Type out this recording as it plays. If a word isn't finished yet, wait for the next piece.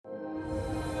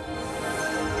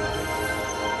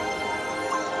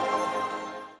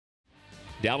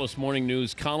Dallas Morning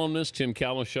News columnist Tim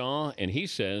Cowlishaw, and he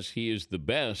says he is the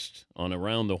best on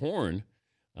Around the Horn.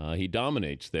 He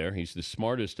dominates there. He's the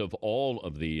smartest of all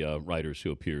of the writers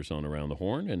who appears on Around the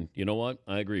Horn. And you know what?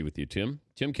 I agree with you, Tim.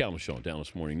 Tim Cowlishaw,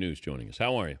 Dallas Morning News, joining us.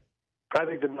 How are you? I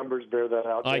think the numbers bear that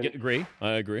out. I agree.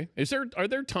 Are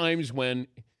there times when,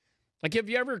 like, have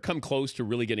you ever come close to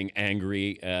really getting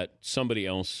angry at somebody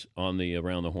else on the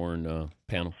Around the Horn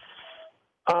panel?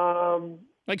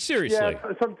 Like, seriously.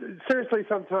 Yeah, seriously,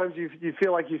 sometimes you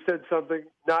feel like you said something,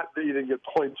 not that you didn't get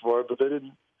points for it, but they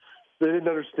didn't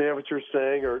understand what you're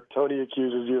saying, or Tony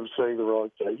accuses you of saying the wrong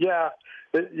thing. Yeah,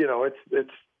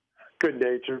 it's good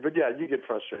natured, but yeah, you get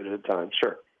frustrated at times,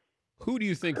 sure. Who do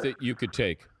you think that you could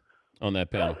take on that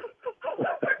panel?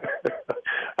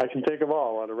 I can take them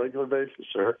all on a regular basis,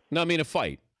 sure. No, I mean a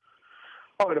fight.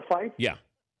 Oh, in a fight? Yeah.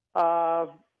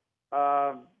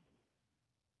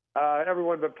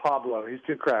 Everyone but Pablo. He's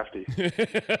too crafty.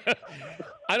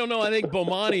 I don't know. I think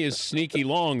Bomani is sneaky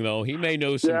long, though. He may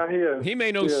know some. Yeah, he is. He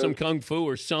may know some kung fu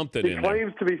or something. He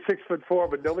claims to be 6'4",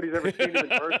 but nobody's ever seen him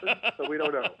in person, so we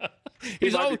don't know. He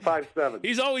might be 5'7".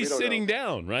 He's always sitting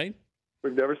down, right?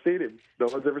 We've never seen him. No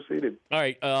one's ever seen him. All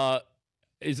right. Are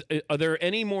there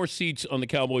any more seats on the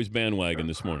Cowboys bandwagon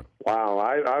this morning? Wow.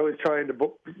 I was trying to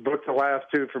book the last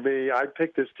two for me. I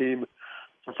picked this team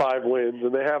for 5 wins,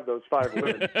 and they have those 5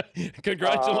 wins.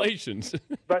 Congratulations.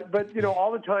 But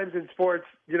all the times in sports,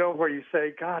 where you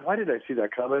say, God, why didn't I see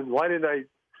that coming? Why didn't I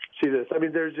see this? I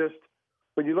mean, there's just,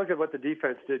 when you look at what the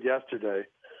defense did yesterday,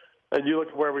 and you look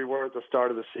at where we were at the start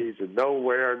of the season, no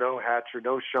Ware, no Hatcher,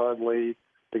 no Sean Lee,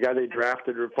 the guy they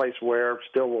drafted to replace Ware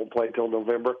still won't play till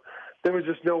November. There was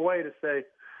just no way to say,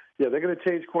 yeah, they're going to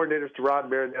change coordinators to Rod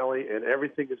Marinelli, and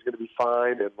everything is going to be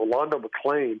fine. And Rolando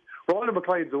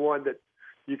McClain's the one that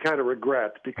you kind of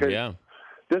regret, because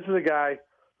this is a guy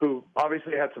who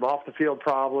obviously had some off-the-field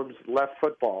problems, left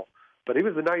football, but he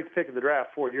was the 9th pick in the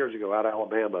draft 4 years ago out of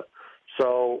Alabama.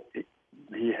 So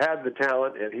he had the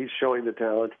talent, and he's showing the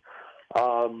talent.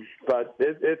 But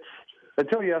it's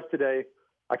until yesterday,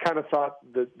 I kind of thought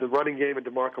the running game of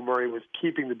DeMarco Murray was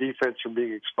keeping the defense from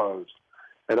being exposed.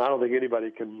 And I don't think anybody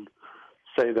can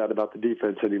say that about the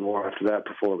defense anymore after that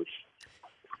performance.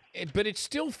 But it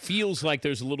still feels like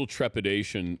there's a little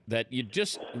trepidation that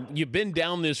you've been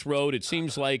down this road. It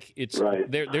seems like it's right.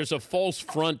 There's a false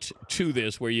front to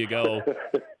this where you go,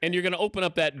 and you're going to open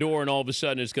up that door, and all of a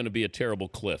sudden it's going to be a terrible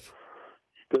cliff.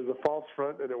 There's a false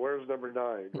front, and it wears number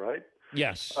 9, right?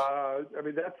 Yes. I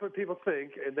mean, that's what people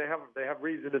think, and they have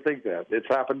reason to think that. It's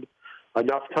happened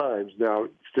enough times. Now,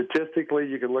 statistically,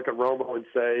 you can look at Romo and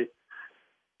say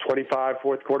 25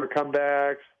 fourth-quarter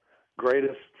comebacks,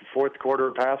 greatest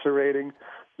fourth-quarter passer rating.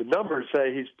 The numbers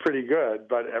say he's pretty good,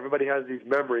 but everybody has these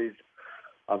memories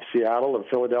of Seattle and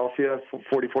Philadelphia,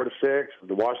 44-6,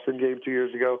 the Washington game 2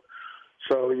 years ago.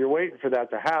 So you're waiting for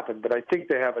that to happen, but I think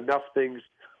they have enough things.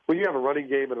 When you have a running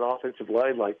game and an offensive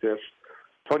line like this,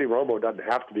 Tony Romo doesn't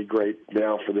have to be great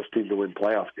now for this team to win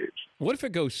playoff games. What if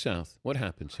it goes south? What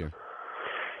happens here?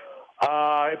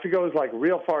 If it goes like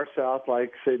real far south,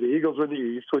 like, say, the Eagles are in the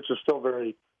East, which is still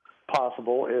very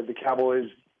possible, and the Cowboys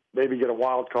maybe get a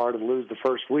wild card and lose the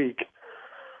first week,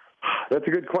 that's a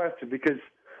good question, because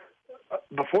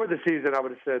before the season I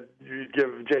would have said you'd give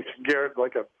Jason Garrett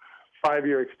like a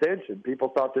 5-year extension. People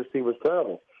thought this team was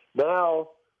terrible. Now,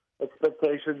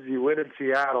 expectations, you win in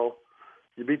Seattle,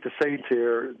 you beat the Saints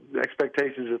here, the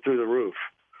expectations are through the roof.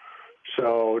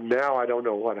 So now I don't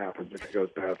know what happens if it goes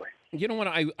badly. You know what?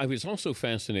 I was also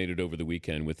fascinated over the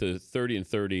weekend with the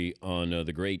 30-30 on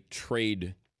the great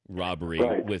trade robbery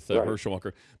with Herschel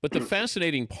Walker. But the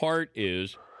fascinating part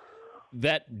is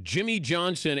that Jimmy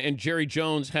Johnson and Jerry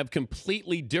Jones have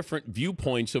completely different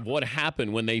viewpoints of what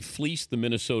happened when they fleeced the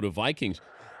Minnesota Vikings.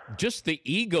 Just the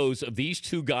egos of these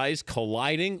two guys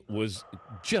colliding was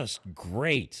just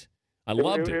great. I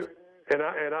loved it. And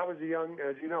I was a young,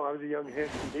 as you know, I was a young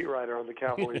handsome beat writer on the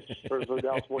Cowboys for the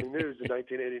Dallas Morning News in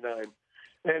 1989.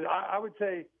 And I would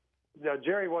say,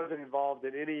 Jerry wasn't involved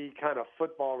in any kind of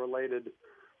football-related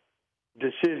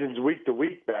decisions week to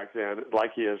week back then,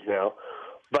 like he is now.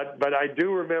 But I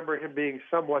do remember him being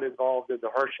somewhat involved in the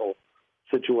Herschel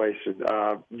situation.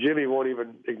 Jimmy won't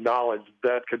even acknowledge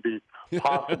that could be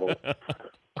possible. Of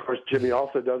course, Jimmy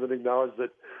also doesn't acknowledge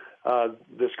that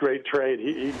this great trade.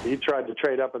 He tried to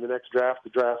trade up in the next draft to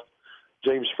draft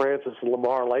James Francis and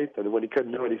Lamar Lathan, and when he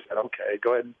couldn't do it, he said, okay,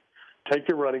 go ahead and take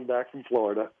your running back from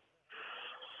Florida.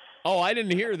 Oh, I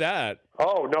didn't hear that.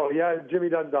 Oh, no, yeah, Jimmy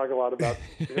doesn't talk a lot about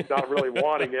not really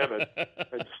wanting Emmett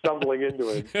and stumbling into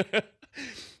him.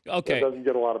 Okay. That doesn't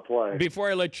get a lot of play. Before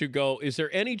I let you go, is there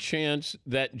any chance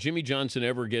that Jimmy Johnson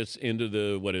ever gets into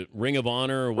the Ring of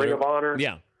Honor or whatever? Ring of Honor?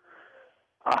 Yeah.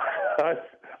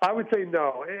 I would say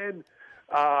no. And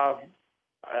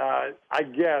I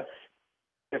guess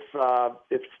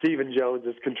if Stephen Jones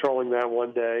is controlling that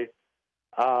one day,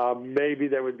 maybe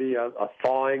there would be a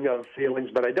thawing of feelings,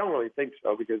 but I don't really think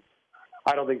so because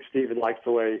I don't think Stephen likes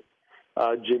the way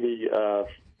Jimmy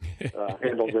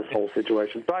handles this whole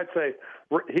situation. So I'd say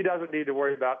he doesn't need to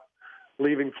worry about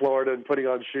leaving Florida and putting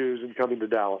on shoes and coming to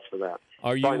Dallas for that.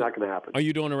 Probably not going to happen. Are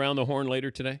you doing Around the Horn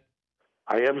later today?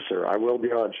 I am, sir. I will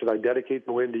be on. Should I dedicate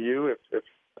the win to you if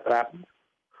that happens?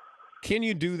 Can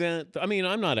you do that? I mean,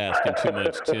 I'm not asking too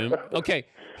much, Tim. Okay,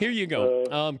 here you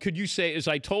go. Could you say, as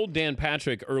I told Dan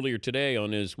Patrick earlier today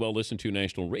on his well-listened-to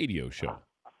national radio show?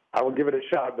 I will give it a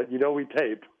shot, but we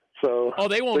tape. So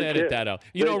they won't edit that out.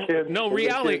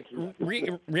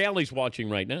 Reality's watching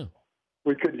right now.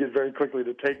 We could get very quickly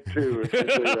to take two. If we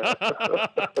do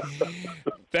that.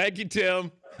 Thank you,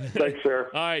 Tim. Thanks, sir.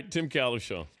 All right, Tim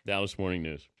Cowlishaw, Dallas Morning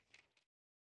News.